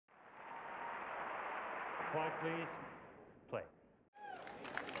Quiet, please. Play.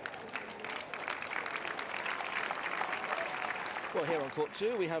 Well, here on court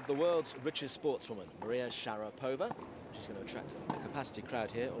 2, we have the world's richest sportswoman, Maria Sharapova. She's going to attract a capacity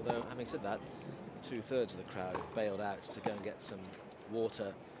crowd here, although, having said that, 2/3 of the crowd have bailed out to go and get some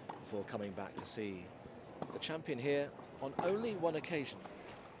water before coming back to see the champion here on only one occasion.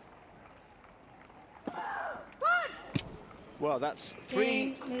 Well, that's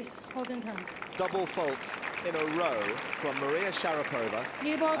 3 double faults in a row from Maria Sharapova.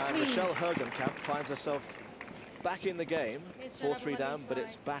 New balls, and please. Richel Hogenkamp finds herself back in the game, 4-3 down, but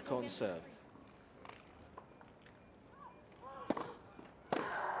it's back on serve.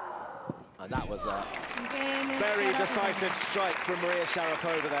 And that was a very decisive strike from Maria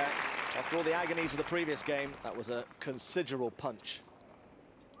Sharapova there. After all the agonies of the previous game, that was a considerable punch.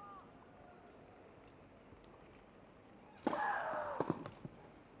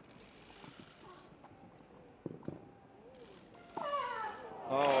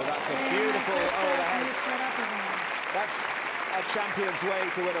 Oh, that's a beautiful overhead. That's a champion's way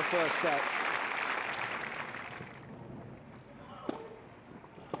to win a first set.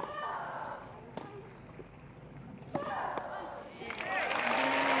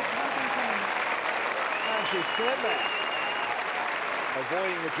 And she's still in there,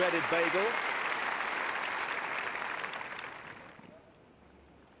 avoiding the dreaded bagel.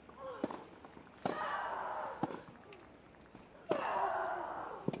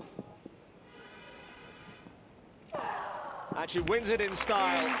 And she wins it in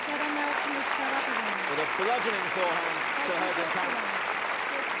style with a bludgeoning forehand to Hogenkamp's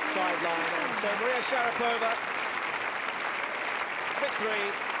sideline. And so Maria Sharapova,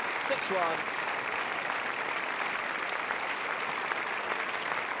 6-3, 6-1.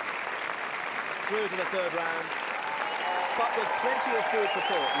 Through to the third round, but with plenty of food for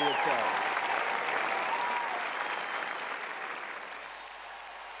thought, you would say.